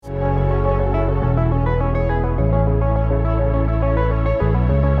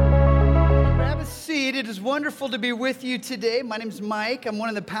It is wonderful to be with you today. My name is Mike. I'm one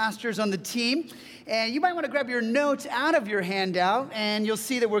of the pastors on the team. And you might want to grab your notes out of your handout, and you'll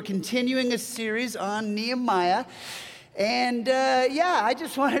see that we're continuing a series on Nehemiah. And I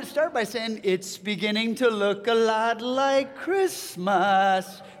just wanted to start by saying it's beginning to look a lot like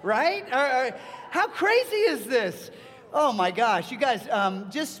Christmas, right? How crazy is this? Oh my gosh, you guys,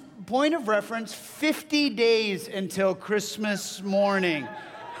 just point of reference, 50 days until Christmas morning.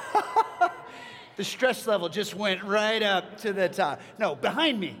 The stress level just went right up to the top. No,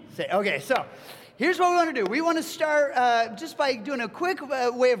 behind me. Okay, so here's what we want to do. We want to start just by doing a quick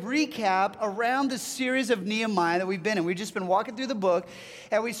way of recap around the series of Nehemiah that we've been in. We've just been walking through the book,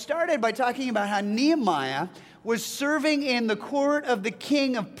 and we started by talking about how Nehemiah was serving in the court of the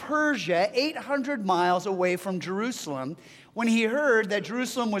king of Persia, 800 miles away from Jerusalem, when he heard that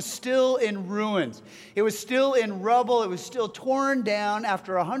Jerusalem was still in ruins. It was still in rubble. It was still torn down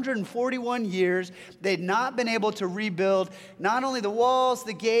after 141 years. They'd not been able to rebuild not only the walls,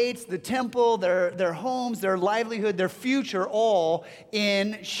 the gates, the temple, their homes, their livelihood, their future, all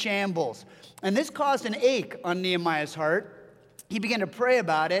in shambles. And this caused an ache on Nehemiah's heart. He began to pray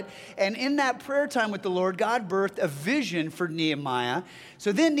about it, and in that prayer time with the Lord, God birthed a vision for Nehemiah.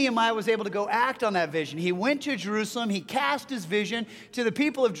 So then Nehemiah was able to go act on that vision. He went to Jerusalem, he cast his vision to the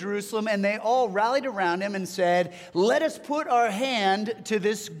people of Jerusalem, and they all rallied around him and said, "Let us put our hand to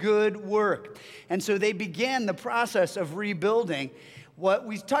this good work." And so they began the process of rebuilding. What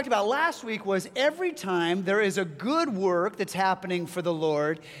we talked about last week was every time there is a good work that's happening for the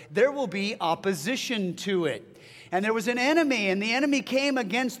Lord, there will be opposition to it. And there was an enemy, and the enemy came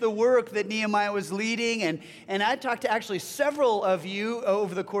against the work that Nehemiah was leading. And I talked to actually several of you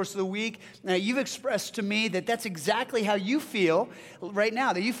over the course of the week. Now, you've expressed to me that that's exactly how you feel right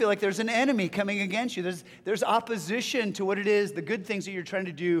now, that you feel like there's an enemy coming against you. There's opposition to what it is, the good things that you're trying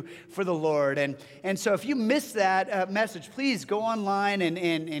to do for the Lord. And so if you missed that message, please go online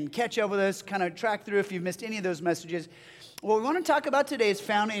and catch up with us, kind of track through if you've missed any of those messages. What we want to talk about today is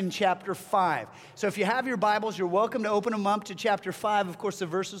found in chapter 5. So if you have your Bibles, you're welcome to open them up to chapter 5. Of course, the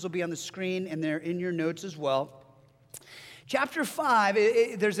verses will be on the screen, and they're in your notes as well. Chapter 5,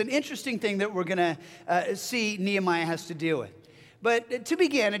 there's an interesting thing that we're going to see Nehemiah has to deal with. But to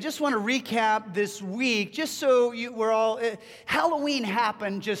begin, I just want to recap this week, just so we're all... Halloween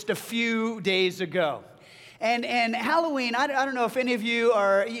happened just a few days ago. And Halloween, I don't know if any of you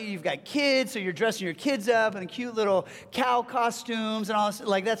you've got kids, so you're dressing your kids up in cute little cow costumes and all this,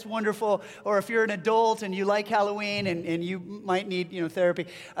 like that's wonderful. Or if you're an adult and you like Halloween and you might need, therapy.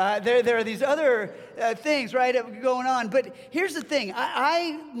 There are these other things, right, going on. But here's the thing.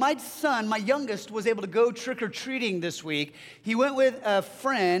 My son, my youngest, was able to go trick-or-treating this week. He went with a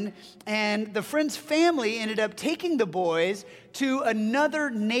friend, and the friend's family ended up taking the boys to another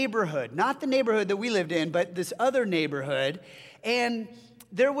neighborhood, not the neighborhood that we lived in, but this other neighborhood, and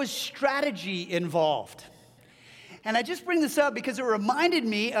there was strategy involved. And I just bring this up because it reminded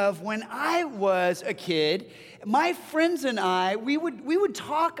me of when I was a kid. My friends and I, we would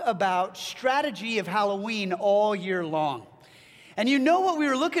talk about strategy of Halloween all year long. And you know what we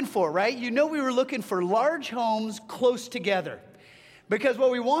were looking for, right? You know we were looking for large homes close together. Because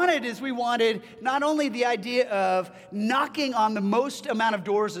what we wanted not only the idea of knocking on the most amount of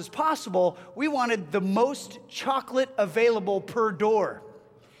doors as possible, we wanted the most chocolate available per door.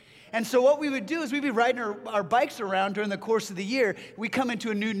 And so what we would do is we'd be riding our bikes around during the course of the year. We come into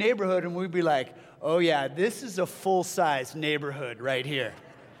a new neighborhood and we'd be like, oh yeah, this is a full-size neighborhood right here.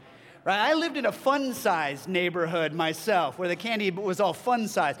 Right? I lived in a fun-size neighborhood myself, where the candy was all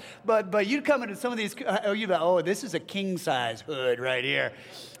fun-size. But you'd come into some of these, you'd be like, oh, this is a king-size hood right here.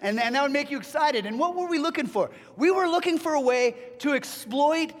 And that would make you excited. And what were we looking for? We were looking for a way to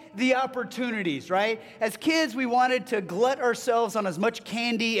exploit the opportunities, right? As kids, we wanted to glut ourselves on as much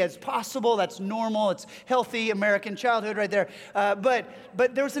candy as possible. That's normal. It's healthy American childhood right there. But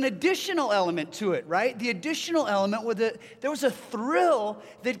there was an additional element to it, right? The additional element was there was a thrill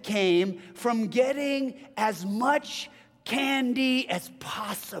that came from getting as much candy as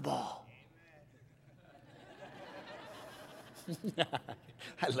possible.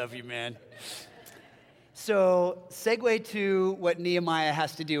 I love you, man. So, segue to what Nehemiah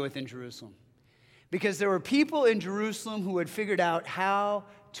has to deal with in Jerusalem. Because there were people in Jerusalem who had figured out how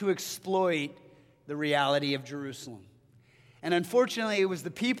to exploit the reality of Jerusalem. And unfortunately, it was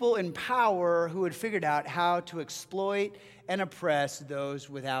the people in power who had figured out how to exploit and oppress those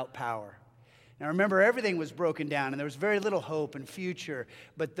without power. Now remember, everything was broken down and there was very little hope and future,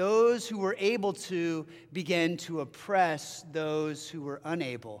 but those who were able to began to oppress those who were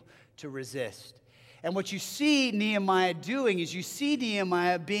unable to resist. And what you see Nehemiah doing is you see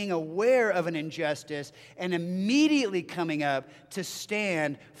Nehemiah being aware of an injustice and immediately coming up to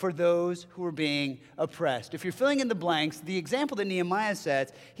stand for those who are being oppressed. If you're filling in the blanks, the example that Nehemiah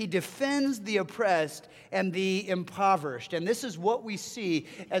sets, he defends the oppressed and the impoverished. And this is what we see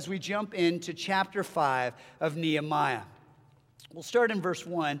as we jump into chapter 5 of Nehemiah. We'll start in verse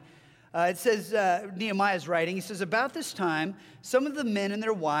 1. It says, Nehemiah's writing, he says, about this time, some of the men and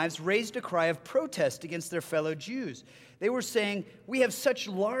their wives raised a cry of protest against their fellow Jews. They were saying, we have such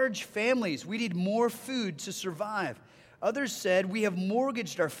large families, we need more food to survive. Others said, we have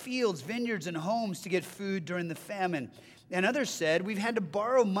mortgaged our fields, vineyards, and homes to get food during the famine. And others said, we've had to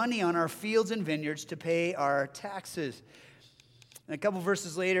borrow money on our fields and vineyards to pay our taxes. And a couple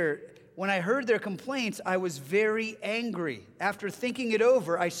verses later, when I heard their complaints, I was very angry. After thinking it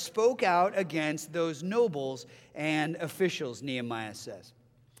over, I spoke out against those nobles and officials, Nehemiah says.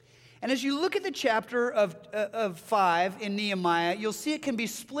 And as you look at the chapter of 5 in Nehemiah, you'll see it can be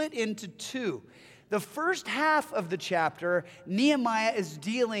split into two. The first half of the chapter, Nehemiah is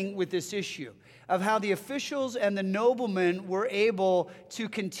dealing with this issue of how the officials and the noblemen were able to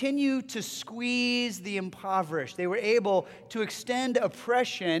continue to squeeze the impoverished. They were able to extend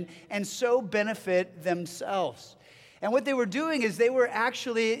oppression and so benefit themselves. And what they were doing is they were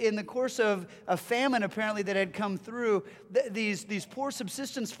actually, in the course of a famine apparently that had come through, these poor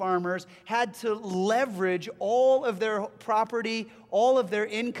subsistence farmers had to leverage all of their property, all of their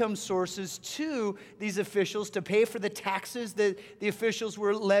income sources to these officials to pay for the taxes that the officials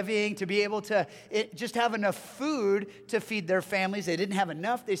were levying, to be able to just have enough food to feed their families. They didn't have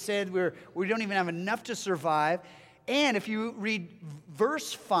enough. They said, we don't even have enough to survive. And if you read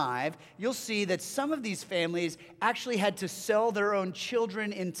verse 5, you'll see that some of these families actually had to sell their own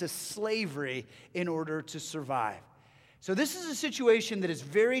children into slavery in order to survive. So this is a situation that is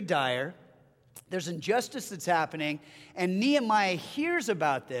very dire. There's injustice that's happening, and Nehemiah hears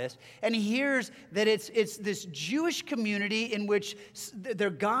about this, and he hears that it's this Jewish community in which they're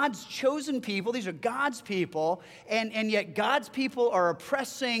God's chosen people. These are God's people, and yet God's people are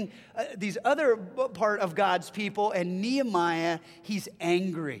oppressing these other part of God's people, and Nehemiah, he's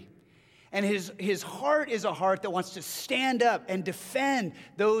angry. And his heart is a heart that wants to stand up and defend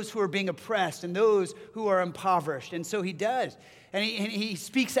those who are being oppressed and those who are impoverished, and so he does. And he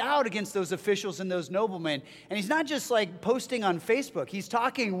speaks out against those officials and those noblemen. And he's not just like posting on Facebook. He's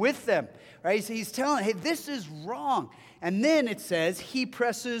talking with them, right? So he's telling, hey, this is wrong. And then it says he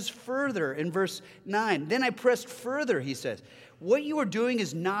presses further in verse 9. Then I pressed further, he says. What you are doing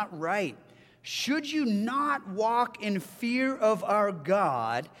is not right. Should you not walk in fear of our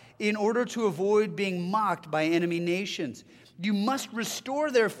God in order to avoid being mocked by enemy nations? You must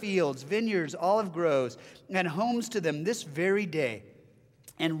restore their fields, vineyards, olive groves, and homes to them this very day,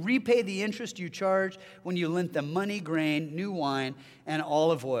 and repay the interest you charge when you lent them money, grain, new wine, and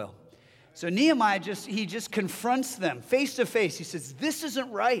olive oil. So Nehemiah just confronts them face to face. He says, this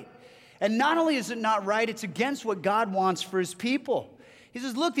isn't right. And not only is it not right, it's against what God wants for his people. He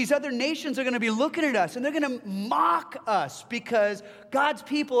says, look, these other nations are going to be looking at us, and they're going to mock us because God's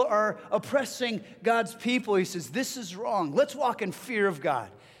people are oppressing God's people. He says, this is wrong. Let's walk in fear of God.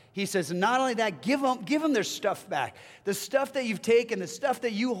 He says, and not only that, give them their stuff back. The stuff that you've taken, the stuff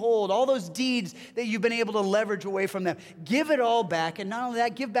that you hold, all those deeds that you've been able to leverage away from them. Give it all back. And not only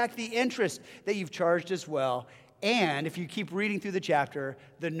that, give back the interest that you've charged as well. And if you keep reading through the chapter,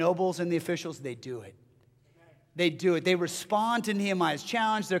 the nobles and the officials, they do it. They do it. They respond to Nehemiah's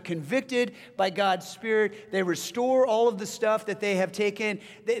challenge. They're convicted by God's Spirit. They restore all of the stuff that they have taken.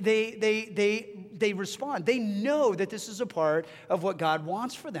 They respond. They know that this is a part of what God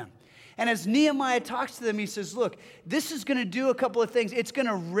wants for them. And as Nehemiah talks to them, he says, look, this is going to do a couple of things. It's going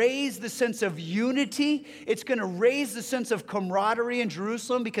to raise the sense of unity. It's going to raise the sense of camaraderie in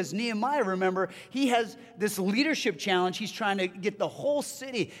Jerusalem because Nehemiah, remember, he has this leadership challenge. He's trying to get the whole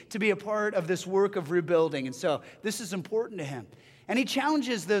city to be a part of this work of rebuilding. And so this is important to him. And he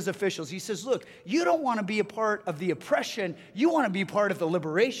challenges those officials. He says, look, you don't want to be a part of the oppression. You want to be part of the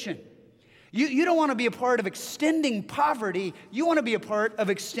liberation. You don't want to be a part of extending poverty. You want to be a part of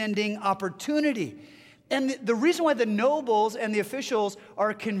extending opportunity. And the reason why the nobles and the officials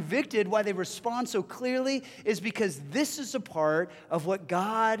are convicted, why they respond so clearly, is because this is a part of what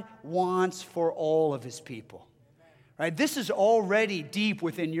God wants for all of his people. Right? This is already deep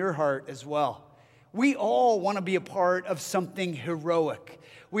within your heart as well. We all want to be a part of something heroic.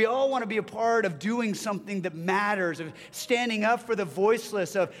 We all want to be a part of doing something that matters, of standing up for the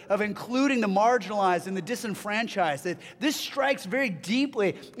voiceless, of including the marginalized and the disenfranchised. That this strikes very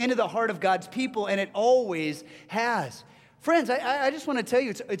deeply into the heart of God's people, and it always has. Friends, I just want to tell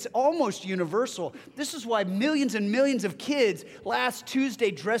you, it's almost universal. This is why millions and millions of kids last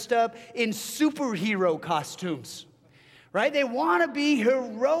Tuesday dressed up in superhero costumes. Right? They want to be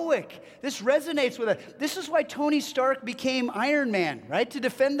heroic. This resonates with us. This is why Tony Stark became Iron Man, right? To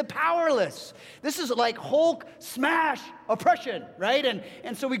defend the powerless. This is like Hulk smash oppression, right?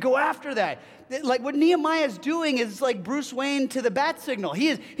 And so we go after that. Like what Nehemiah is doing is like Bruce Wayne to the bat signal.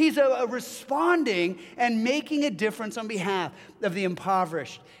 He's responding and making a difference on behalf of the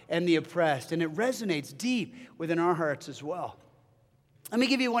impoverished and the oppressed. And it resonates deep within our hearts as well. Let me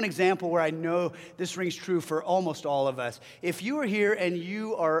give you one example where I know this rings true for almost all of us. If you are here and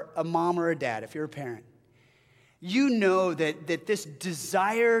you are a mom or a dad, if you're a parent, you know that this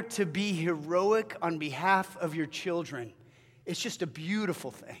desire to be heroic on behalf of your children is just a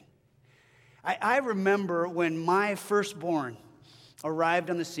beautiful thing. I remember when my firstborn arrived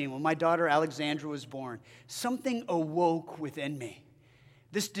on the scene, when my daughter Alexandra was born, something awoke within me.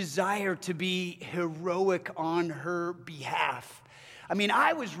 This desire to be heroic on her behalf. I mean,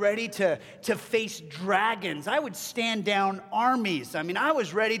 I was ready to face dragons. I would stand down armies. I mean, I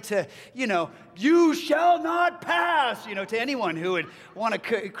was ready to, you shall not pass, to anyone who would want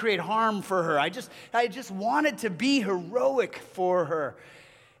to create harm for her. I just wanted to be heroic for her.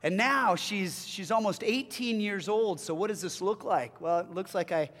 And now she's almost 18 years old. So what does this look like? Well, it looks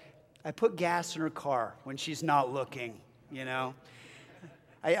like I put gas in her car when she's not looking,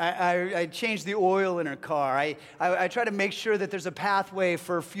 I change the oil in her car. I try to make sure that there's a pathway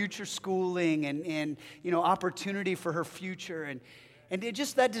for future schooling and opportunity for her future. And it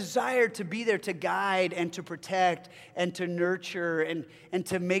just that desire to be there to guide and to protect and to nurture and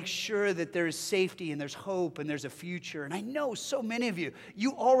to make sure that there is safety and there's hope and there's a future. And I know so many of you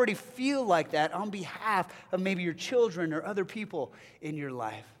already feel like that on behalf of maybe your children or other people in your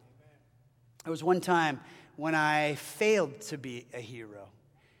life. There was one time when I failed to be a hero.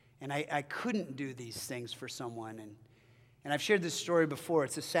 And I couldn't do these things for someone. And I've shared this story before.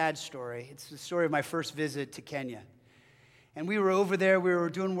 It's a sad story. It's the story of my first visit to Kenya. And we were over there. We were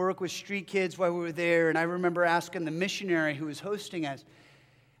doing work with street kids while we were there. And I remember asking the missionary who was hosting us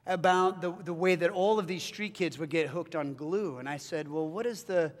about the way that all of these street kids would get hooked on glue. And I said, well, what's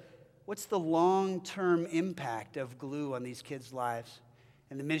the long-term impact of glue on these kids' lives?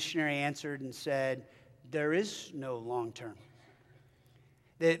 And the missionary answered and said, there is no long-term.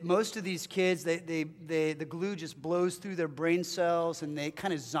 That most of these kids, the glue just blows through their brain cells and they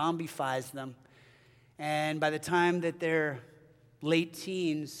kind of zombifies them. And by the time that they're late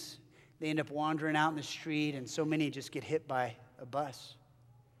teens, they end up wandering out in the street, and so many just get hit by a bus.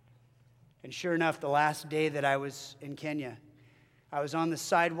 And sure enough, the last day that I was in Kenya, I was on the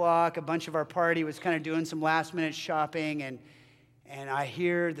sidewalk. A bunch of our party was kind of doing some last-minute shopping, and I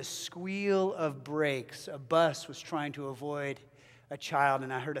hear the squeal of brakes. A bus was trying to avoid a child,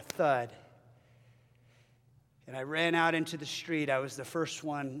 and I heard a thud. And I ran out into the street. I was the first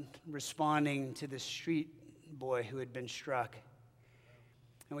one responding to this street boy who had been struck.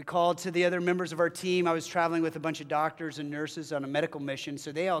 And we called to the other members of our team. I was traveling with a bunch of doctors and nurses on a medical mission,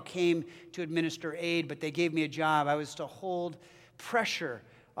 so they all came to administer aid, but they gave me a job. I was to hold pressure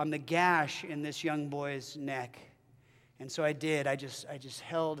on the gash in this young boy's neck. And so I did. I just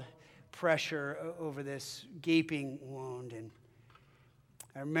held pressure over this gaping wound, and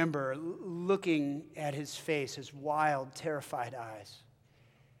I remember looking at his face, his wild, terrified eyes.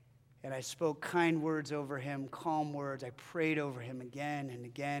 And I spoke kind words over him, calm words. I prayed over him again and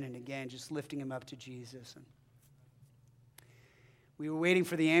again and again, just lifting him up to Jesus. And we were waiting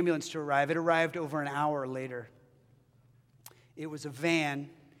for the ambulance to arrive. It arrived over an hour later. It was a van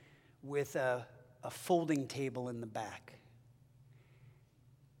with a folding table in the back.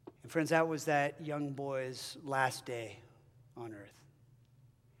 And friends, that was that young boy's last day on earth.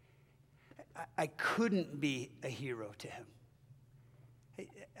 I couldn't be a hero to him.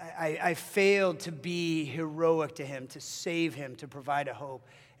 I failed to be heroic to him, to save him, to provide a hope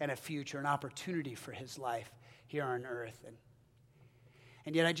and a future, an opportunity for his life here on earth.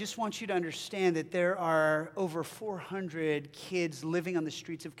 And yet I just want you to understand that there are over 400 kids living on the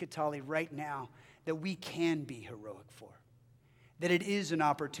streets of Kitale right now that we can be heroic for. That it is an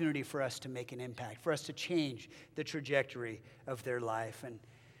opportunity for us to make an impact, for us to change the trajectory of their life. And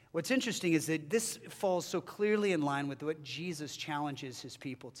what's interesting is that this falls so clearly in line with what Jesus challenges his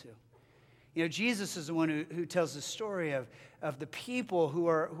people to. You know, Jesus is the one who tells the story of the people who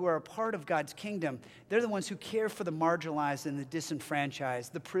are a part of God's kingdom. They're the ones who care for the marginalized and the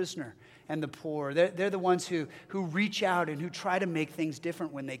disenfranchised, the prisoner and the poor. They're the ones who reach out and who try to make things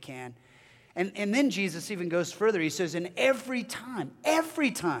different when they can. And then Jesus even goes further. He says, and every time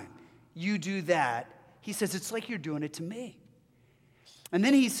you do that, He says, it's like you're doing it to me. And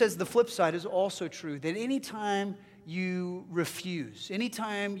then he says the flip side is also true, that anytime you refuse,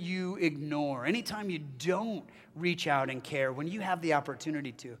 anytime you ignore, anytime you don't reach out and care, when you have the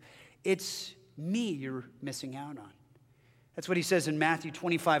opportunity to, it's me you're missing out on. That's what he says in Matthew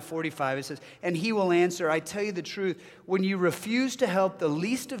 25:45. It says, and he will answer, I tell you the truth, when you refuse to help the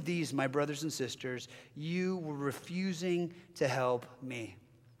least of these, my brothers and sisters, you were refusing to help me.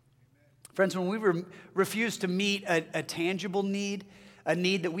 Friends, when we refuse to meet a tangible need, a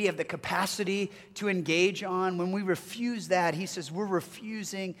need that we have the capacity to engage on, when we refuse that, he says we're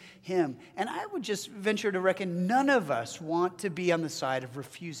refusing him. And I would just venture to reckon none of us want to be on the side of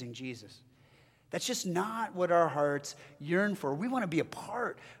refusing Jesus. That's just not what our hearts yearn for. We want to be a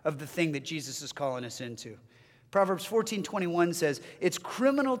part of the thing that Jesus is calling us into. Proverbs 14:21 says, it's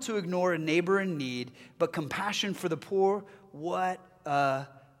criminal to ignore a neighbor in need, but compassion for the poor, what a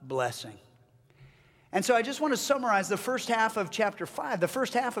blessing. And so I just want to summarize the first half of chapter 5. The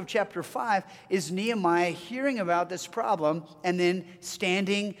first half of chapter 5 is Nehemiah hearing about this problem and then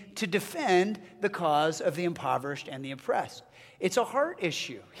standing to defend the cause of the impoverished and the oppressed. It's a heart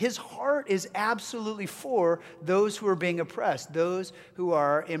issue. His heart is absolutely for those who are being oppressed, those who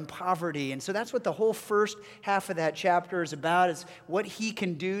are in poverty. And so that's what the whole first half of that chapter is about, is what he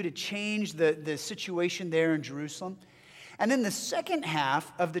can do to change the situation there in Jerusalem. And then the second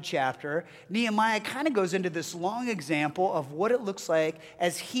half of the chapter, Nehemiah kind of goes into this long example of what it looks like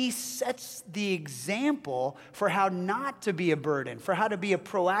as he sets the example for how not to be a burden, for how to be a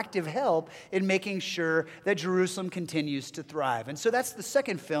proactive help in making sure that Jerusalem continues to thrive. And so that's the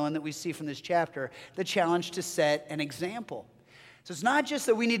second fill-in that we see from this chapter, the challenge to set an example. So it's not just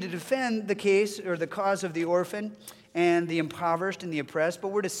that we need to defend the case or the cause of the orphan and the impoverished and the oppressed, but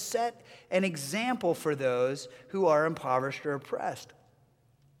we're to set an example for those who are impoverished or oppressed.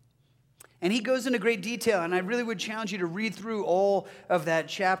 And he goes into great detail, and I really would challenge you to read through all of that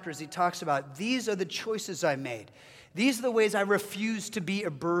chapter as he talks about, these are the choices I made. These are the ways I refuse to be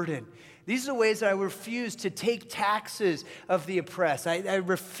a burden. These are the ways I refuse to take taxes of the oppressed. I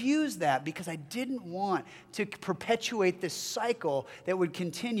refuse that because I didn't want to perpetuate this cycle that would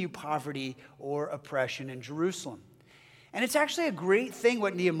continue poverty or oppression in Jerusalem. And it's actually a great thing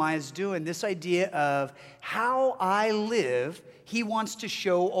what Nehemiah is doing, this idea of how I live. He wants to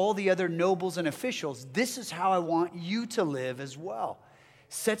show all the other nobles and officials, this is how I want you to live as well.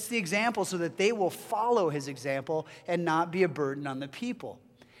 Sets the example so that they will follow his example and not be a burden on the people.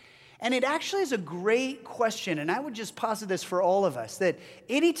 And it actually is a great question, and I would just posit this for all of us, that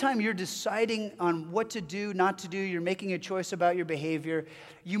anytime you're deciding on what to do, not to do, you're making a choice about your behavior,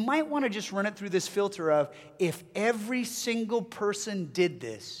 you might want to just run it through this filter of, if every single person did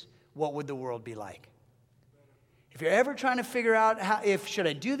this, what would the world be like? If you're ever trying to figure out should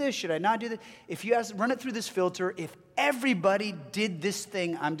I do this, should I not do this, if you run it through this filter, if everybody did this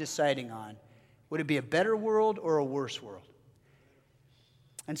thing I'm deciding on, would it be a better world or a worse world?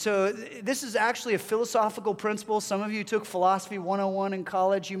 And so this is actually a philosophical principle. Some of you took Philosophy 101 in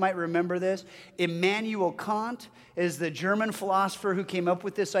college. You might remember this. Immanuel Kant is the German philosopher who came up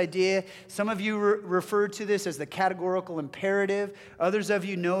with this idea. Some of you referred to this as the categorical imperative. Others of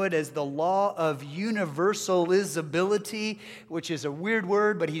you know it as the law of universalizability, which is a weird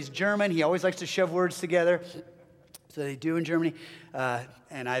word, but he's German. He always likes to shove words together. So they do in Germany,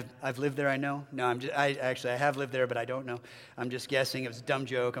 and I've lived there, I know. No, I have lived there, but I don't know. I'm just guessing. It was a dumb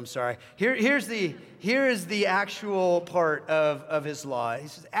joke. I'm sorry. Here is the actual part of his law. He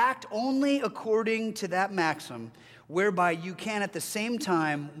says, act only according to that maxim, whereby you can at the same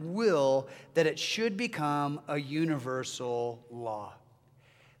time will that it should become a universal law.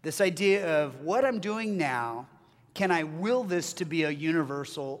 This idea of what I'm doing now, can I will this to be a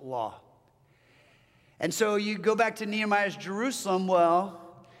universal law? And so you go back to Nehemiah's Jerusalem, well,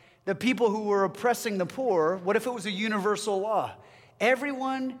 the people who were oppressing the poor, what if it was a universal law?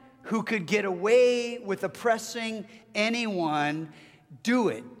 Everyone who could get away with oppressing anyone, do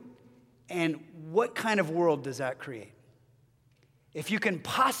it. And what kind of world does that create? If you can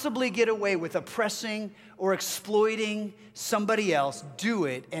possibly get away with oppressing or exploiting somebody else, do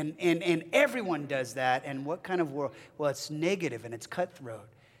it. And everyone does that. And what kind of world? Well, it's negative and it's cutthroat.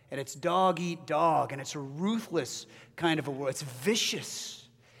 And it's dog eat dog, and it's a ruthless kind of a world. It's vicious.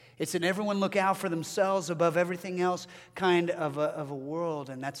 It's an everyone look out for themselves above everything else kind of a world,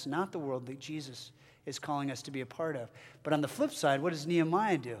 and that's not the world that Jesus is calling us to be a part of. But on the flip side, what does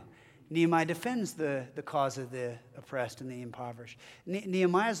Nehemiah do? Nehemiah defends the cause of the oppressed and the impoverished.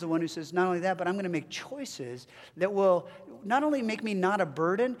 Nehemiah is the one who says, not only that, but I'm going to make choices that will not only make me not a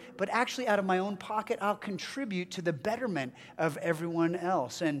burden, but actually out of my own pocket, I'll contribute to the betterment of everyone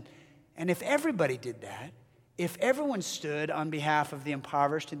else. And And if everybody did that, if everyone stood on behalf of the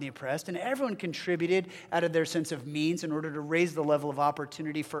impoverished and the oppressed, and everyone contributed out of their sense of means in order to raise the level of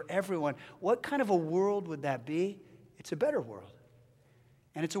opportunity for everyone, what kind of a world would that be? It's a better world.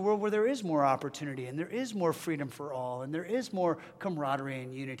 And it's a world where there is more opportunity, and there is more freedom for all, and there is more camaraderie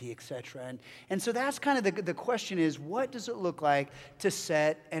and unity, etc. And so that's kind of the question is, what does it look like to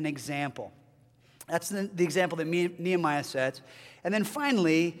set an example? That's the example that Nehemiah sets. And then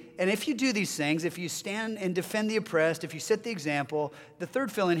finally, and if you do these things, if you stand and defend the oppressed, if you set the example, the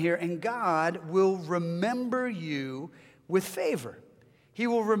third fill in here, and God will remember you with favor. He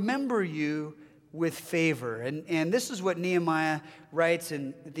will remember you with favor. And this is what Nehemiah writes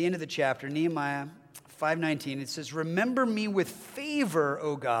at the end of the chapter, Nehemiah 5:19. It says, "Remember me with favor,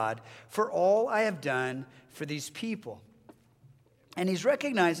 O God, for all I have done for these people." And he's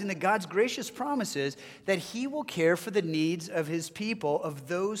recognizing that God's gracious promises that he will care for the needs of his people, of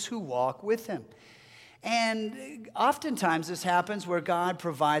those who walk with him. And oftentimes this happens where God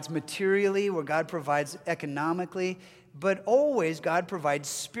provides materially, where God provides economically, but always God provides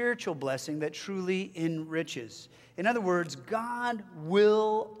spiritual blessing that truly enriches. In other words, God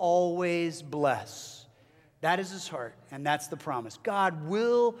will always bless. That is his heart, and that's the promise. God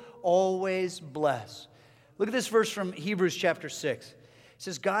will always bless. Look at this verse from Hebrews chapter 6. It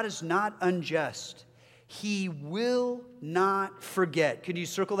says, God is not unjust. He will not forget. Could you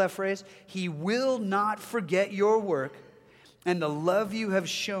circle that phrase? He will not forget your work and the love you have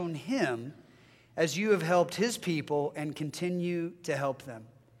shown him as you have helped his people and continue to help them.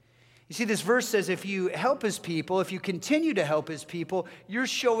 You see, this verse says if you help his people, if you continue to help his people, you're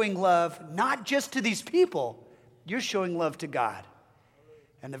showing love not just to these people, you're showing love to God.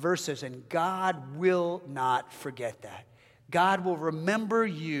 And the verse says, and God will not forget that. God will remember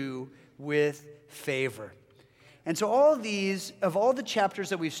you with favor. And so all of these, of all the chapters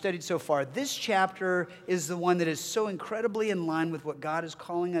that we've studied so far, this chapter is the one that is so incredibly in line with what God is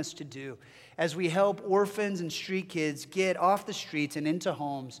calling us to do as we help orphans and street kids get off the streets and into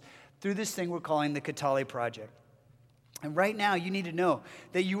homes through this thing we're calling the Katali Project. And right now, you need to know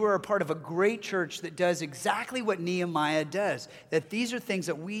that you are a part of a great church that does exactly what Nehemiah does, that these are things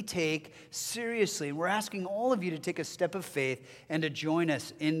that we take seriously. And we're asking all of you to take a step of faith and to join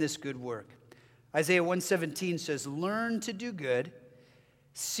us in this good work. Isaiah 1:17 says, learn to do good,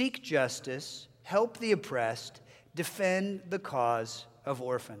 seek justice, help the oppressed, defend the cause of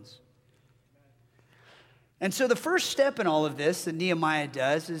orphans. And so the first step in all of this that Nehemiah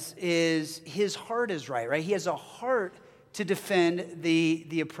does is his heart is right? He has a heart to defend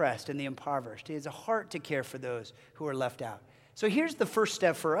the oppressed and the impoverished. He has a heart to care for those who are left out. So here's the first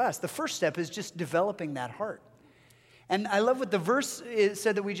step for us. The first step is just developing that heart. And I love what the verse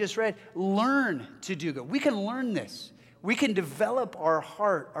said that we just read, learn to do good. We can learn this. We can develop our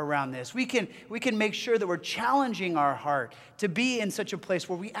heart around this. We can make sure that we're challenging our heart to be in such a place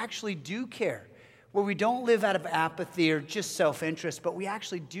where we actually do care, where we don't live out of apathy or just self-interest, but we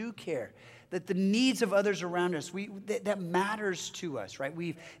actually do care. That the needs of others around us, that matters to us, right?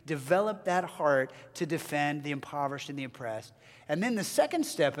 We've developed that heart to defend the impoverished and the oppressed. And then the second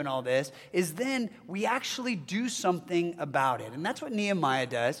step in all this is then we actually do something about it. And that's what Nehemiah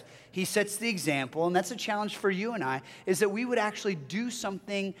does. He sets the example, and that's a challenge for you and I, is that we would actually do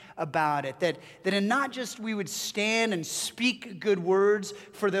something about it. That in not just we would stand and speak good words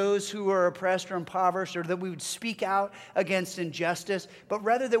for those who are oppressed or impoverished, or that we would speak out against injustice, but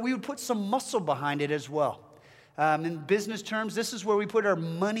rather that we would put some muscle behind it as well. In business terms, this is where we put our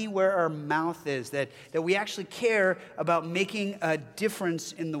money where our mouth is, that we actually care about making a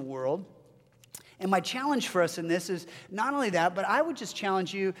difference in the world. And my challenge for us in this is not only that, but I would just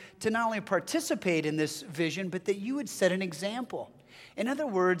challenge you to not only participate in this vision, but that you would set an example. In other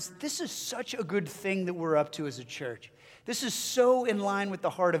words, this is such a good thing that we're up to as a church. This is so in line with the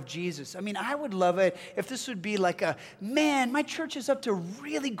heart of Jesus. I mean, I would love it if this would be like man, my church is up to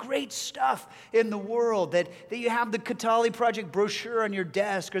really great stuff in the world, that you have the Katali Project brochure on your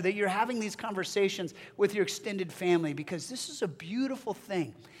desk, or that you're having these conversations with your extended family, because this is a beautiful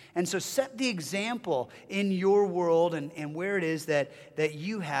thing. And so set the example in your world and where it is that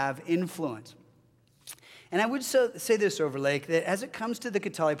you have influence. And I would say this, Overlake, that as it comes to the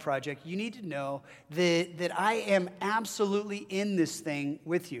Katali Project, you need to know that I am absolutely in this thing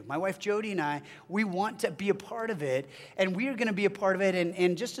with you. My wife Jody and I, we want to be a part of it, and we are going to be a part of it.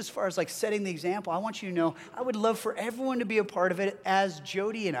 And just as far as like setting the example, I want you to know I would love for everyone to be a part of it as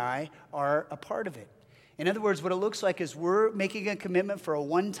Jody and I are a part of it. In other words, what it looks like is we're making a commitment for a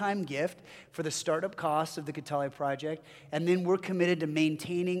one-time gift for the startup costs of the Katali Project, and then we're committed to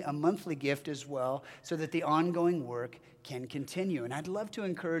maintaining a monthly gift as well so that the ongoing work can continue. And I'd love to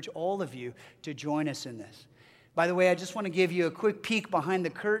encourage all of you to join us in this. By the way, I just want to give you a quick peek behind the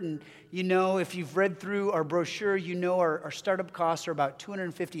curtain. You know, if you've read through our brochure, you know our startup costs are about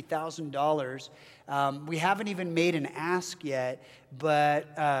 $250,000. We haven't even made an ask yet,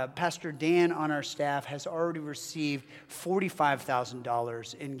 but Pastor Dan on our staff has already received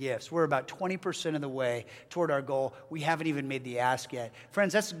 $45,000 in gifts. We're about 20% of the way toward our goal. We haven't even made the ask yet.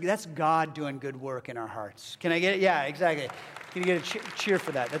 Friends, that's God doing good work in our hearts. Can I get it? Yeah, exactly. Can you get a cheer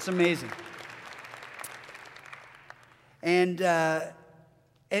for that? That's amazing. And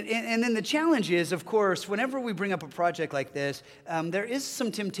then the challenge is, of course, whenever we bring up a project like this, there is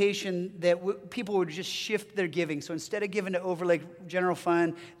some temptation that people would just shift their giving. So instead of giving to Overlake General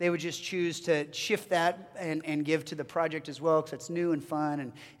Fund, they would just choose to shift that and give to the project as well, because it's new and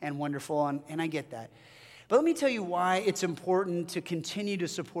fun and wonderful, and I get that. But let me tell you why it's important to continue to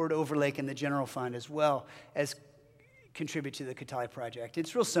support Overlake and the General Fund as well as contribute to the Katali Project.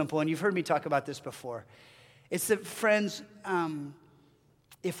 It's real simple, and you've heard me talk about this before. It's that, friends,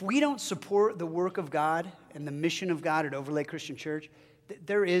 if we don't support the work of God and the mission of God at Overlake Christian Church,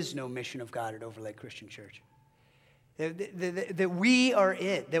 there is no mission of God at Overlake Christian Church. That we are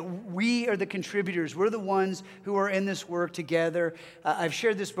it, that we are the contributors. We're the ones who are in this work together. I've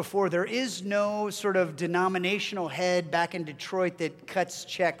shared this before. There is no sort of denominational head back in Detroit that cuts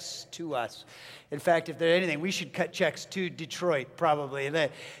checks to us. In fact, if there's anything, we should cut checks to Detroit, probably.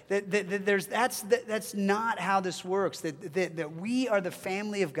 That's not how this works, that we are the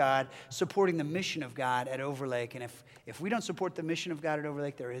family of God supporting the mission of God at Overlake. And if we don't support the mission of God at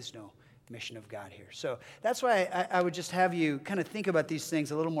Overlake, there is no mission of God here. So that's why I would just have you kind of think about these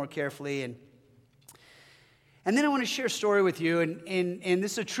things a little more carefully. And then I want to share a story with you. And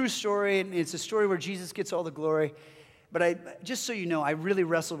this is a true story, and it's a story where Jesus gets all the glory. But just so you know, I really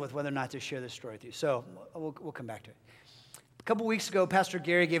wrestled with whether or not to share this story with you. So we'll come back to it. A couple weeks ago, Pastor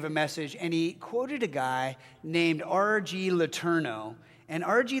Gary gave a message, and he quoted a guy named R.G. Letourneau. And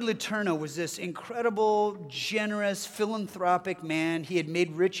R.G. Letourneau was this incredible, generous, philanthropic man. He had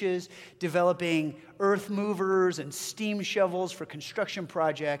made riches developing earth movers and steam shovels for construction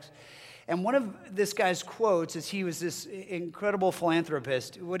projects. And one of this guy's quotes, as he was this incredible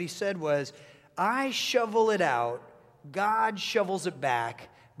philanthropist, what he said was, "I shovel it out, God shovels it back,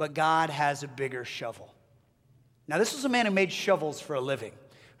 but God has a bigger shovel." Now, this was a man who made shovels for a living.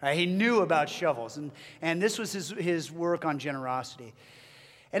 Right? He knew about shovels, and this was his work on generosity.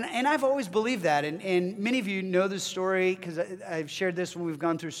 And I've always believed that, and many of you know this story because I've shared this when we've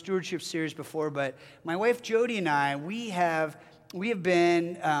gone through stewardship series before, but my wife Jody and I, we have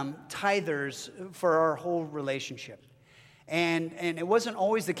been tithers for our whole relationship. And it wasn't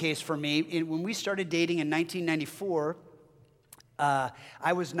always the case for me. When we started dating in 1994,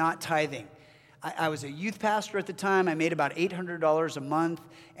 I was not tithing. I was a youth pastor at the time. I made about $800 a month.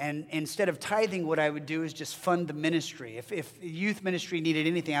 And instead of tithing, what I would do is just fund the ministry. If youth ministry needed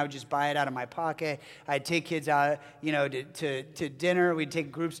anything, I would just buy it out of my pocket. I'd take kids out, to dinner. We'd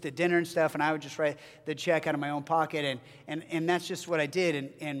take groups to dinner and stuff, and I would just write the check out of my own pocket. And that's just what I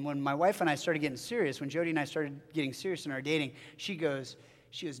did. And when my wife and I started getting serious, when Jody and I started getting serious in our dating, she goes,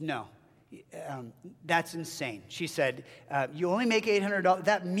 "No. That's insane." She said, "You only make $800.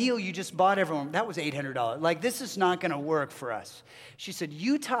 That meal you just bought everyone, that was $800. Like, this is not going to work for us." She said,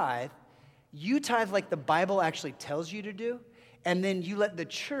 you tithe like the Bible actually tells you to do, and then you let the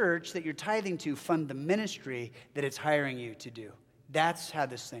church that you're tithing to fund the ministry that it's hiring you to do. That's how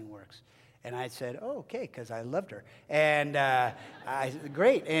this thing works." And I said, "Oh, okay," because I loved her. And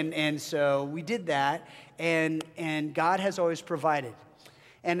great. And so we did that, and God has always provided.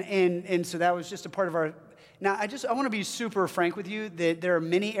 And so that was just a part of our. Now, I want to be super frank with you that there are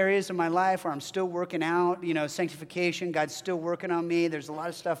many areas in my life where I'm still working out, sanctification. God's still working on me. There's a lot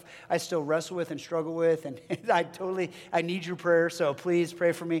of stuff I still wrestle with and struggle with, and I need your prayer, so please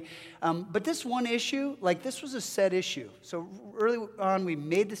pray for me. But this one issue, this was a set issue. So early on, we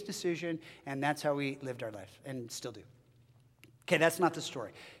made this decision, and that's how we lived our life, and still do. Okay, that's not the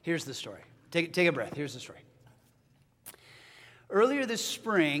story. Here's the story. Take a breath. Here's the story. Earlier this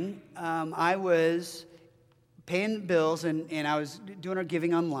spring, I was paying bills, and I was doing our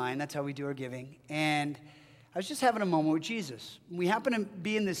giving online. That's how we do our giving. And I was just having a moment with Jesus. We happen to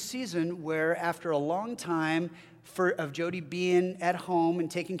be in this season where, after a long time of Jody being at home and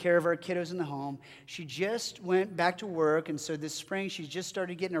taking care of our kiddos in the home, she just went back to work. And so this spring, she just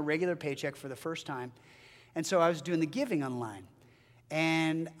started getting a regular paycheck for the first time. And so I was doing the giving online.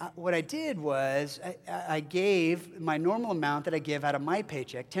 And what I did was I gave my normal amount that I give out of my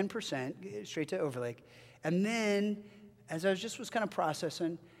paycheck, 10%, straight to Overlake. And then, as I was kind of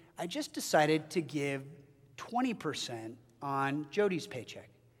processing, I just decided to give 20% on Jody's paycheck.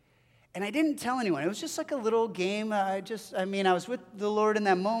 And I didn't tell anyone. It was just like a little game. I was with the Lord in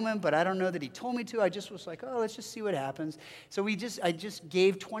that moment, but I don't know that he told me to. I just was like, let's just see what happens. So I just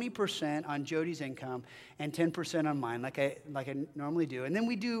gave 20% on Jody's income and 10% on mine, like I normally do. And then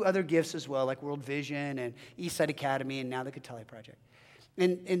we do other gifts as well, like World Vision and Eastside Academy and now the Catali Project.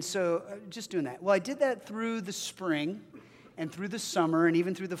 And so just doing that. Well, I did that through the spring and through the summer and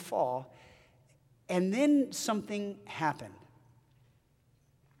even through the fall. And then something happened.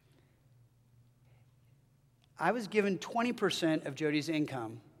 I was given 20% of Jody's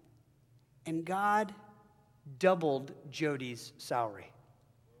income, and God doubled Jody's salary.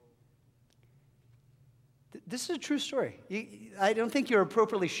 This is a true story. I don't think you're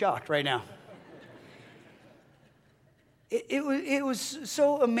appropriately shocked right now. It was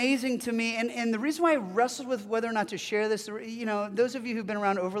so amazing to me, and the reason why I wrestled with whether or not to share this, those of you who've been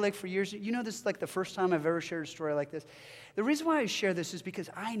around Overlake for years, this is like the first time I've ever shared a story like this. The reason why I share this is because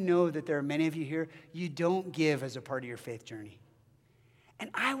I know that there are many of you here, you don't give as a part of your faith journey. And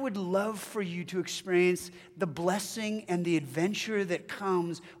I would love for you to experience the blessing and the adventure that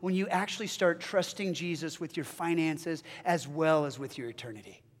comes when you actually start trusting Jesus with your finances as well as with your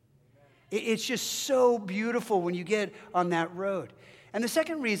eternity. It's just so beautiful when you get on that road. And the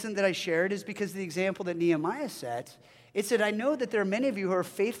second reason that I shared is because of the example that Nehemiah set. It said, I know that there are many of you who are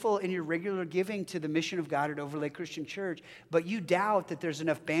faithful in your regular giving to the mission of God at Overlake Christian Church, but you doubt that there's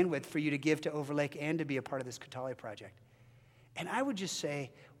enough bandwidth for you to give to Overlake and to be a part of this Catali Project. And I would just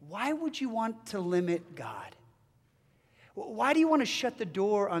say, why would you want to limit God? Why do you want to shut the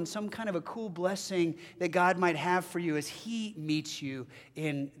door on some kind of a cool blessing that God might have for you as he meets you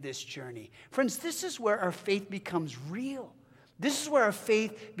in this journey? Friends, this is where our faith becomes real. This is where our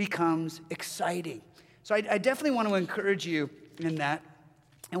faith becomes exciting. So I definitely want to encourage you in that.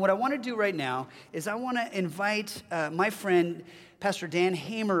 And what I want to do right now is I want to invite my friend, Pastor Dan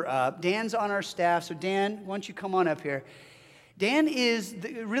Hamer, up. Dan's on our staff. So Dan, why don't you come on up here? Dan is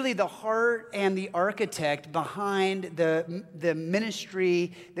really the heart and the architect behind the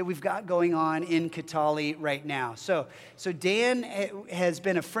ministry that we've got going on in Catali right now. So Dan has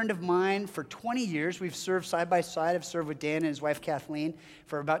been a friend of mine for 20 years. We've served side by side. I've served with Dan and his wife Kathleen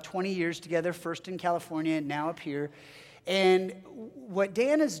for about 20 years together, first in California and now up here. And what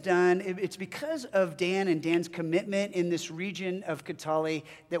Dan has done, it's because of Dan and Dan's commitment in this region of Catali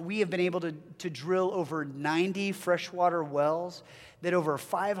that we have been able to drill over 90 freshwater wells, that over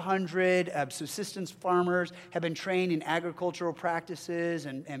 500 subsistence farmers have been trained in agricultural practices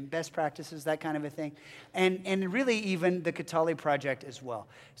and best practices, that kind of a thing, and really even the Catali Project as well.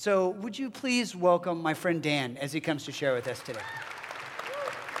 So would you please welcome my friend Dan as he comes to share with us today.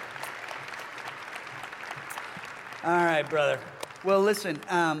 All right, brother. Well, listen,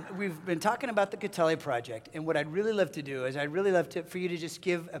 we've been talking about the Catali Project, and what I'd really love to do is for you to just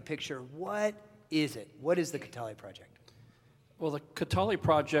give a picture. What is it? What is the Catali Project? Well, the Catali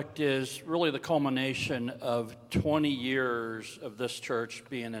Project is really the culmination of 20 years of this church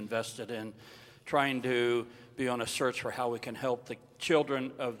being invested in trying to be on a search for how we can help the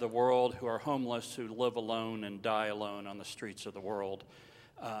children of the world who are homeless, who live alone and die alone on the streets of the world.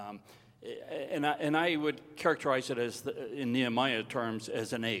 And I would characterize it as, in Nehemiah terms,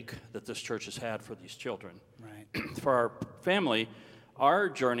 as an ache that this church has had for these children. Right. For our family, our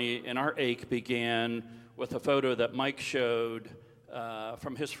journey and our ache began with a photo that Mike showed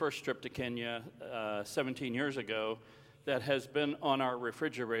from his first trip to Kenya 17 years ago that has been on our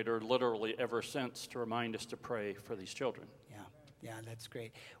refrigerator literally ever since to remind us to pray for these children. Yeah, that's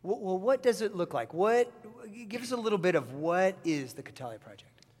great. Well, what does it look like? Give us a little bit of what is the Catali Project?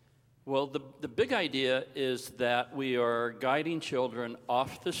 Well, the big idea is that we are guiding children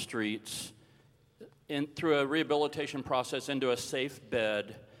off the streets through a rehabilitation process into a safe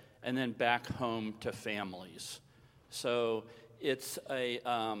bed and then back home to families. So it's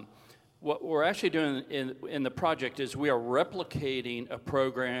what we're actually doing in the project is we are replicating a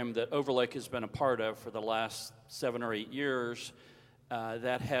program that Overlake has been a part of for the last 7 or 8 years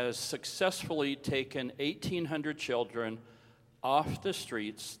that has successfully taken 1,800 children off the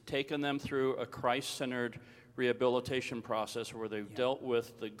streets, taken them through a Christ-centered rehabilitation process where they've dealt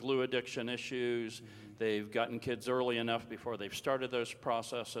with the glue addiction issues. They've gotten kids early enough before they've started those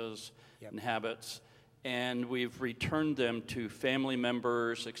processes and habits. And we've returned them to family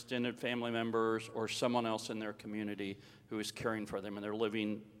members, extended family members, or someone else in their community who is caring for them. And they're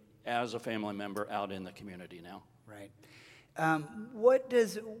living as a family member out in the community now. Right. What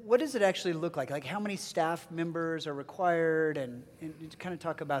does it actually look like? Like how many staff members are required, and kind of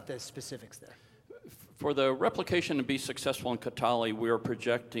talk about the specifics there. For the replication to be successful in Kitale, we are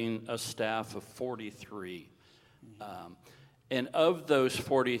projecting a staff of 43. And of those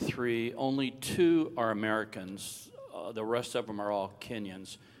 43, only 2 are Americans. The rest of them are all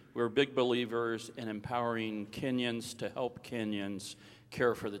Kenyans. We're big believers in empowering Kenyans to help Kenyans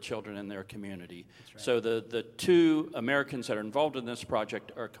care for the children in their community. Right. So the 2 Americans that are involved in this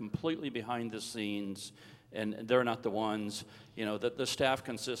project are completely behind the scenes, and they're not the ones. You know, the staff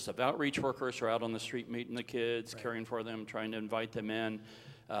consists of outreach workers who are out on the street meeting the kids, right, caring for them, trying to invite them in.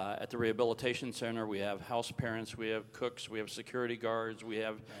 At the rehabilitation center, we have house parents, we have cooks, we have security guards, we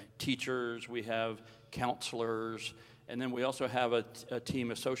have teachers, we have counselors, and then we also have a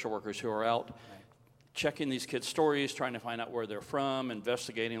team of social workers who are out checking these kids' stories, trying to find out where they're from,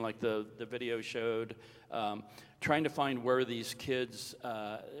 investigating like the video showed, trying to find where these kids,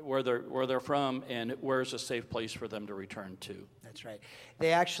 where they're from, and where's a safe place for them to return to. That's right.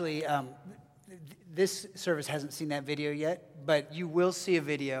 They actually, this service hasn't seen that video yet, but you will see a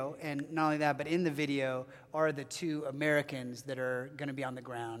video, and not only that, but in the video are the 2 Americans that are going to be on the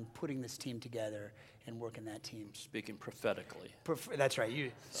ground putting this team together and working that team. Speaking prophetically. That's right.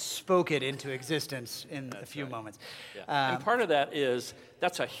 You spoke it into existence in a few moments. Yeah. And part of that is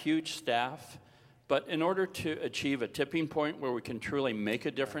that's a huge staff, but in order to achieve a tipping point where we can truly make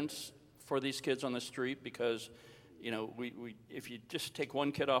a difference for these kids on the street, because you know, if you just take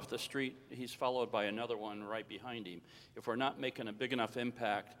one kid off the street, he's followed by another one right behind him. If we're not making a big enough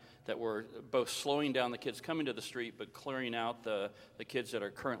impact that we're both slowing down the kids coming to the street but clearing out the kids that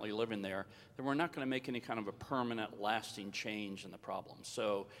are currently living there, then we're not going to make any kind of a permanent, lasting change in the problem.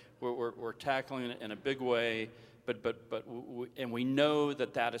 So we're tackling it in a big way, and we know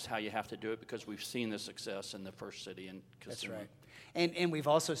that is how you have to do it because we've seen the success in the first city in Kisumu. That's right. And we've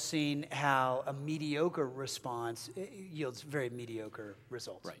also seen how a mediocre response yields very mediocre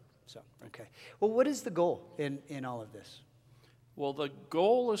results. Right. So, okay. Well, what is the goal in all of this? Well, the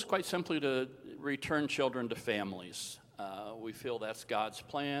goal is quite simply to return children to families. We feel that's God's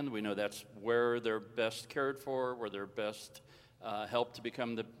plan. We know that's where they're best cared for, where they're best helped to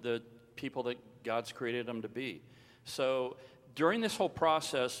become the people that God's created them to be. So during this whole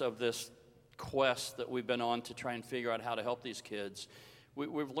process of this quest that we've been on to try and figure out how to help these kids,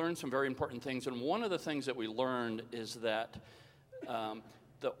 we've learned some very important things. And one of the things that we learned is that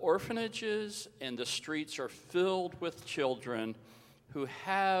the orphanages and the streets are filled with children who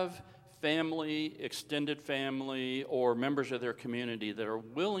have family, extended family, or members of their community that are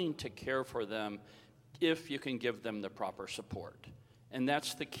willing to care for them if you can give them the proper support. And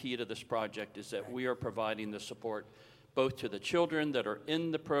that's the key to this project, is that we are providing the support both to the children that are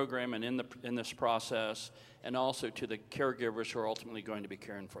in the program and in this process, and also to the caregivers who are ultimately going to be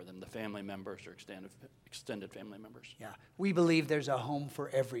caring for them, the family members or extended family members. Yeah, we believe there's a home for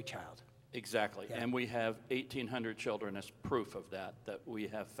every child. Exactly, yeah. And we have 1,800 children as proof of that we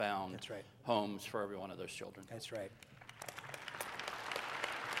have found. That's right. Homes for every one of those children. That's right.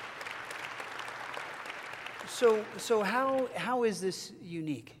 So how is this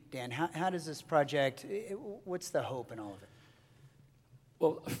unique, Dan? How does this project, what's the hope in all of it?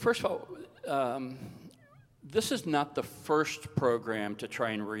 Well, first of all, this is not the first program to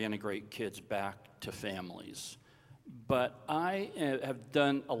try and reintegrate kids back to families. But I have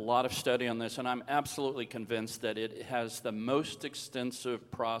done a lot of study on this, and I'm absolutely convinced that it has the most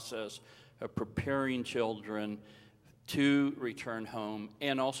extensive process of preparing children to return home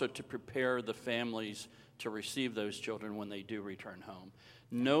and also to prepare the families to receive those children when they do return home.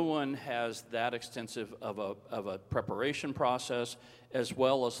 No one has that extensive of a preparation process, as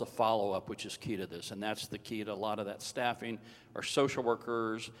well as the follow-up, which is key to this. And that's the key to a lot of that staffing. Our social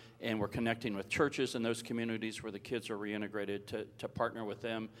workers, and we're connecting with churches in those communities where the kids are reintegrated to partner with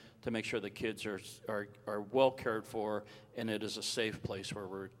them to make sure the kids are well cared for, and it is a safe place where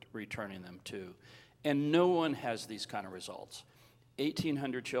we're returning them to. And no one has these kind of results.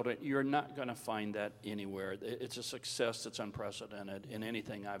 1,800 children, you're not going to find that anywhere. It's a success that's unprecedented in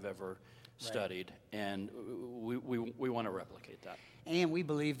anything I've ever studied, and we want to replicate that. And we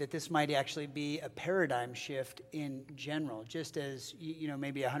believe that this might actually be a paradigm shift in general. Just as,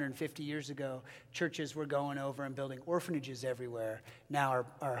 maybe 150 years ago, churches were going over and building orphanages everywhere. Now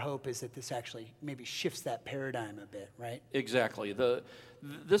our hope is that this actually maybe shifts that paradigm a bit, right? Exactly.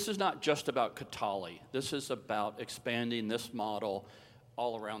 This is not just about Kitale. This is about expanding this model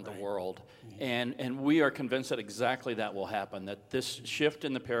all around the world. Mm-hmm. And we are convinced that exactly that will happen, that this shift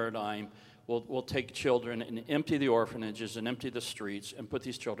in the paradigm we'll take children and empty the orphanages and empty the streets and put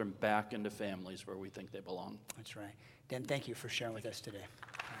these children back into families where we think they belong. That's right. Dan, thank you for sharing with us today.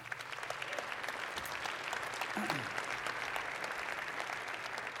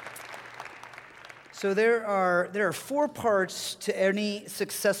 So there are 4 parts to any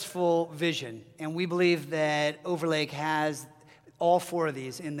successful vision, and we believe that Overlake has all 4 of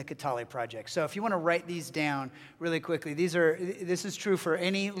these in the Katali Project. So if you want to write these down really quickly, this is true for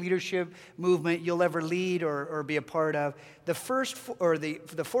any leadership movement you'll ever lead or be a part of. The first, or the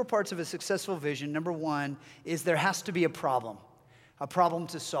 4 parts of a successful vision, number 1 is there has to be a problem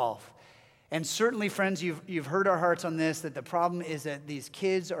to solve. And certainly, friends, you've heard our hearts on this, that the problem is that these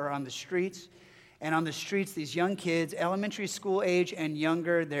kids are on the streets. And on the streets, these young kids, elementary school age and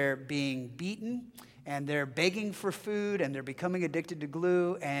younger, they're being beaten, and they're begging for food, and they're becoming addicted to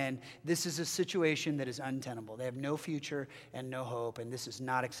glue, and this is a situation that is untenable. They have no future and no hope, and this is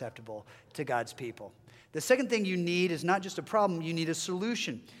not acceptable to God's people. The second thing you need is not just a problem, you need a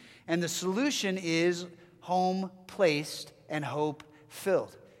solution. And the solution is home-placed and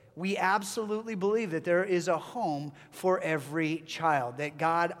hope-filled. We absolutely believe that there is a home for every child, that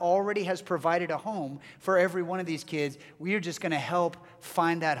God already has provided a home for every one of these kids. We are just going to help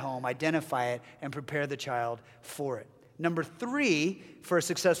find that home, identify it, and prepare the child for it. Number 3, for a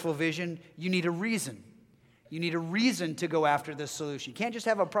successful vision, you need a reason. You need a reason to go after the solution. You can't just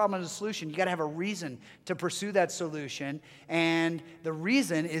have a problem and a solution. You got to have a reason to pursue that solution. And the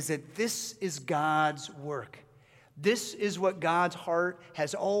reason is that this is God's work. This is what God's heart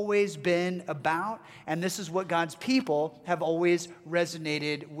has always been about, and this is what God's people have always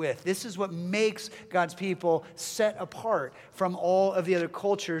resonated with. This is what makes God's people set apart from all of the other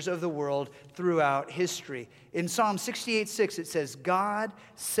cultures of the world throughout history. In Psalm 68:6, it says, God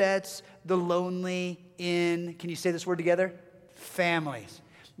sets the lonely in, can you say this word together? Families.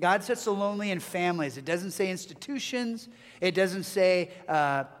 God sets the lonely in families. It doesn't say institutions. It doesn't say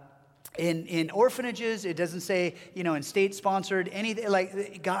in orphanages. It doesn't say, in state-sponsored, anything.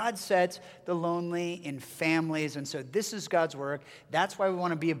 Like, God sets the lonely in families, and so this is God's work. That's why we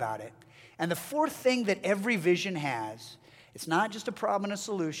want to be about it. And the 4th thing that every vision has, it's not just a problem and a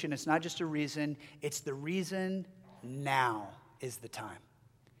solution. It's not just a reason. It's the reason now is the time.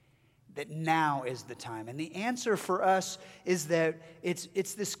 That now is the time. And the answer for us is that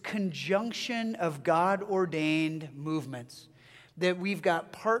it's this conjunction of God-ordained movements. That we've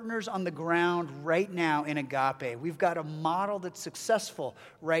got partners on the ground right now in Agape. We've got a model that's successful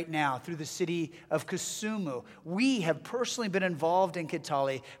right now through the city of Kisumu. We have personally been involved in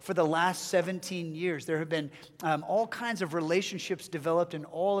Katali for the last 17 years. There have been all kinds of relationships developed in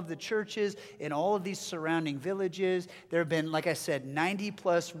all of the churches, in all of these surrounding villages. There have been, like I said,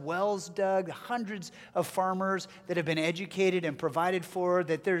 90-plus wells dug, hundreds of farmers that have been educated and provided for,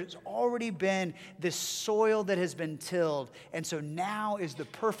 that there's already been this soil that has been tilled. And so now is the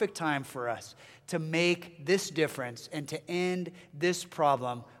perfect time for us to make this difference and to end this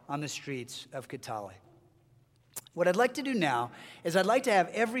problem on the streets of Katali. What I'd like to do now is I'd like to have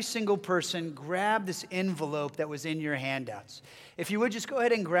every single person grab this envelope that was in your handouts. If you would, just go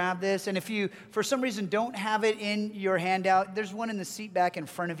ahead and grab this. And if you, for some reason, don't have it in your handout, there's one in the seat back in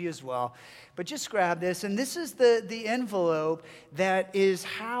front of you as well. But just grab this. And this is the envelope that is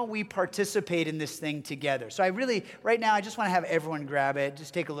how we participate in this thing together. So right now, I just want to have everyone grab it.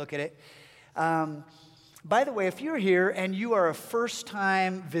 Just take a look at it. By the way, if you're here and you are a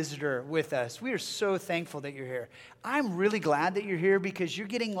first-time visitor with us, we are so thankful that you're here. I'm really glad that you're here because you're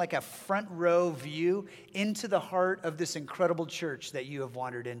getting like a front row view into the heart of this incredible church that you have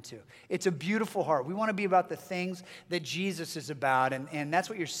wandered into. It's a beautiful heart. We want to be about the things that Jesus is about, and that's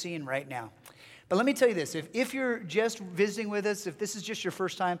what you're seeing right now. But let me tell you this. If you're just visiting with us, if this is just your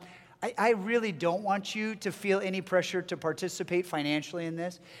first time, I really don't want you to feel any pressure to participate financially in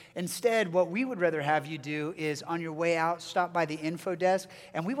this. Instead, what we would rather have you do is on your way out, stop by the info desk,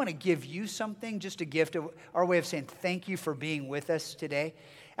 and we want to give you something, just a gift, our way of saying thank you for being with us today.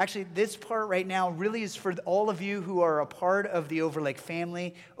 Actually, this part right now really is for all of you who are a part of the Overlake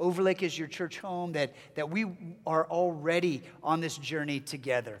family. Overlake is your church home, that we are already on this journey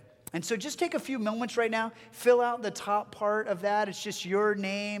together. And so just take a few moments right now, fill out the top part of that. It's just your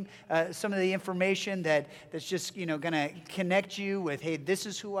name, some of the information that's just, going to connect you with, hey, this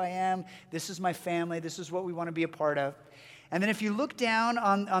is who I am, this is my family, this is what we want to be a part of. And then if you look down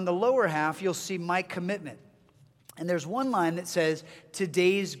on the lower half, you'll see my commitment. And there's one line that says,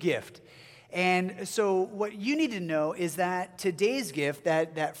 today's gift. And so what you need to know is that today's gift,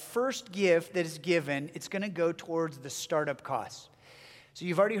 that first gift that is given, it's going to go towards the startup costs. So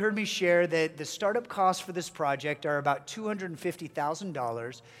you've already heard me share that the startup costs for this project are about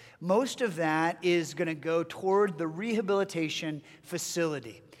 $250,000. Most of that is going to go toward the rehabilitation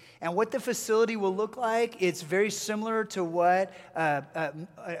facility. And what the facility will look like, it's very similar to what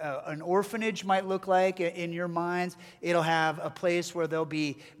an orphanage might look like in your minds. It'll have a place where there'll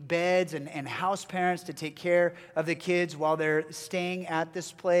be beds and house parents to take care of the kids while they're staying at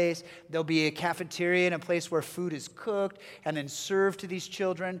this place. There'll be a cafeteria and a place where food is cooked and then served to these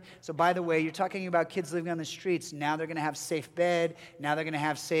children. So by the way, you're talking about kids living on the streets. Now they're going to have safe bed. Now they're going to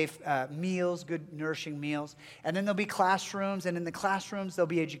have safe meals, good nourishing meals. And then there'll be classrooms, and in the classrooms there'll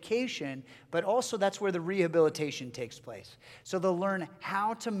be education, but also that's where the rehabilitation takes place. So they'll learn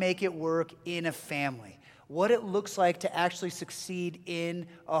how to make it work in a family, what it looks like to actually succeed in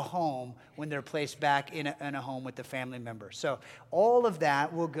a home when they're placed back in a home with the family member. So all of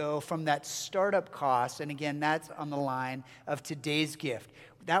that will go from that startup cost, and again, that's on the line of today's gift.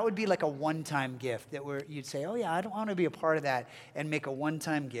 That would be like a one-time gift that you'd say, oh yeah, I don't want to be a part of that, and make a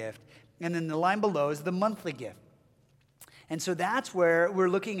one-time gift. And then the line below is the monthly gift. And so that's where we're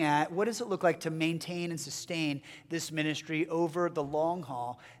looking at what does it look like to maintain and sustain this ministry over the long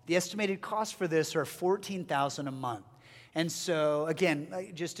haul. The estimated costs for this are $14,000 a month. And so, again,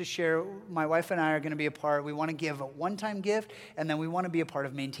 just to share, my wife and I are going to be a part. We want to give a one-time gift, and then we want to be a part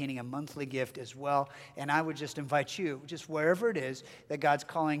of maintaining a monthly gift as well. And I would just invite you, just wherever it is that God's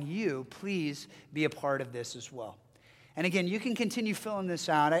calling you, please be a part of this as well. And again, you can continue filling this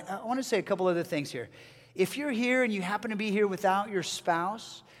out. I want to say a couple other things here. If you're here and you happen to be here without your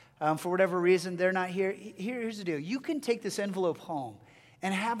spouse, for whatever reason they're not here, here's the deal. You can take this envelope home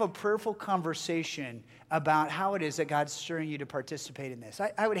and have a prayerful conversation about how it is that God's stirring you to participate in this.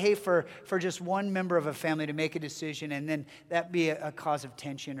 I would hate for just one member of a family to make a decision and then that be a cause of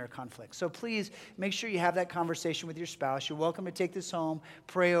tension or conflict. So please make sure you have that conversation with your spouse. You're welcome to take this home,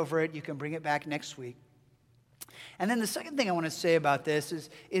 pray over it. You can bring it back next week. And then the second thing I want to say about this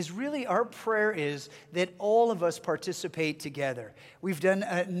is really our prayer is that all of us participate together. We've done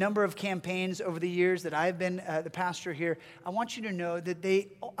a number of campaigns over the years that I've been the pastor here. I want you to know that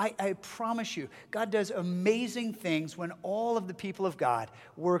I promise you, God does amazing things when all of the people of God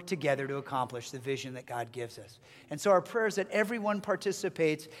work together to accomplish the vision that God gives us. And so our prayer is that everyone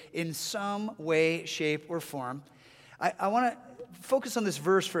participates in some way, shape, or form. I want to focus on this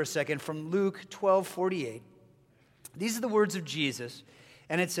verse for a second from Luke 12:48. These are the words of Jesus,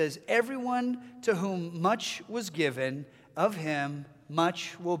 and it says, everyone to whom much was given, of him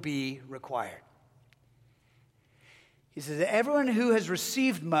much will be required. He says, everyone who has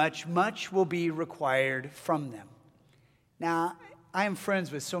received much, much will be required from them. Now, I am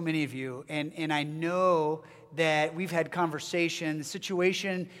friends with so many of you, and I know that we've had conversation, the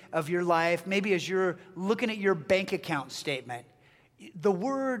situation of your life, maybe as you're looking at your bank account statement, the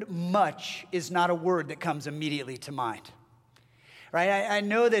word much is not a word that comes immediately to mind, right? I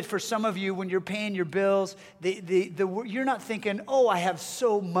know that for some of you, when you're paying your bills, you're not thinking, oh, I have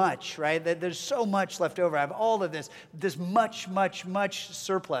so much, right? That there's so much left over. I have all of this much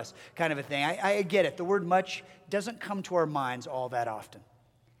surplus kind of a thing. I get it. The word much doesn't come to our minds all that often.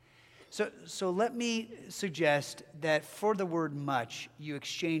 So let me suggest that for the word much, you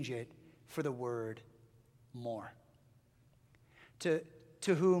exchange it for the word more.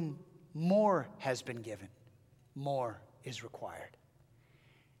 To whom more has been given, more is required.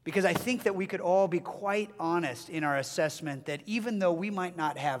 Because I think that we could all be quite honest in our assessment that even though we might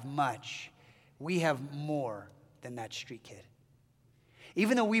not have much, we have more than that street kid.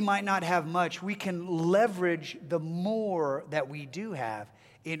 Even though we might not have much, we can leverage the more that we do have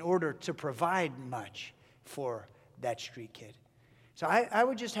in order to provide much for that street kid. So I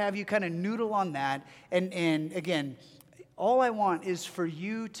would just have you kind of noodle on that. And again, all I want is for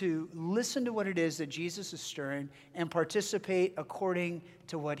you to listen to what it is that Jesus is stirring and participate according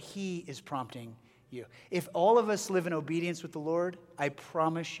to what he is prompting you. If all of us live in obedience with the Lord, I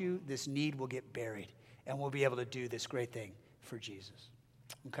promise you this need will get buried and we'll be able to do this great thing for Jesus.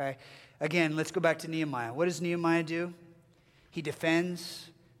 Okay? Again, let's go back to Nehemiah. What does Nehemiah do? He defends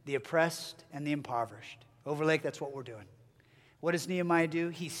the oppressed and the impoverished. Overlake, that's what we're doing. What does Nehemiah do?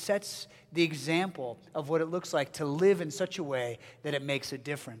 He sets the example of what it looks like to live in such a way that it makes a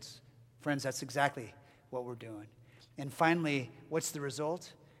difference. Friends, that's exactly what we're doing. And finally, what's the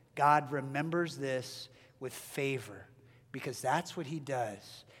result? God remembers this with favor, because that's what he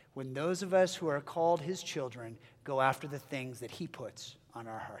does when those of us who are called his children go after the things that he puts on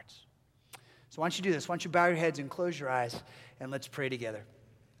our hearts. So why don't you do this? Why don't you bow your heads and close your eyes, and let's pray together.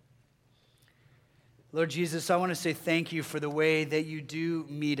 Lord Jesus, I want to say thank you for the way that you do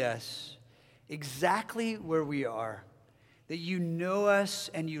meet us exactly where we are. that you know us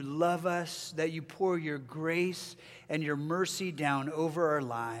and you love us, that you pour your grace and your mercy down over our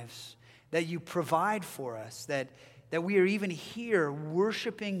lives, that you provide for us, that we are even here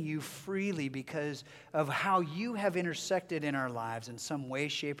worshiping you freely because of how you have intersected in our lives in some way,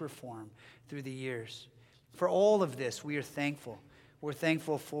 shape, or form through the years. For all of this, we are thankful. We're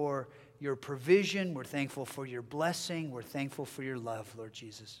thankful for your provision. We're thankful for your blessing. We're thankful for your love, Lord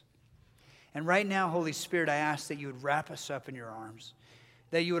Jesus. And right now, Holy Spirit, I ask that you would wrap us up in your arms,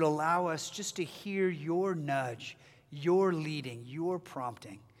 that you would allow us just to hear your nudge, your leading, your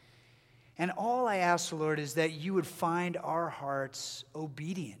prompting. And all I ask, Lord, is that you would find our hearts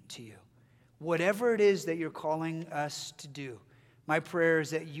obedient to you. Whatever it is that you're calling us to do, my prayer is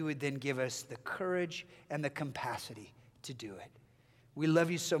that you would then give us the courage and the capacity to do it. We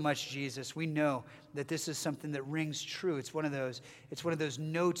love you so much, Jesus. We know that this is something that rings true. It's one of those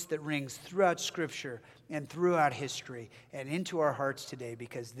notes that rings throughout Scripture and throughout history and into our hearts today,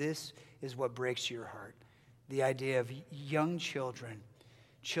 because this is what breaks your heart. The idea of young children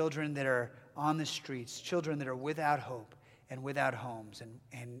that are on the streets, children that are without hope and without homes.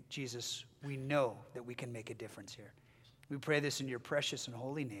 And Jesus, we know that we can make a difference here. We pray this in your precious and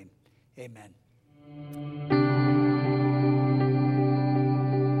holy name. Amen.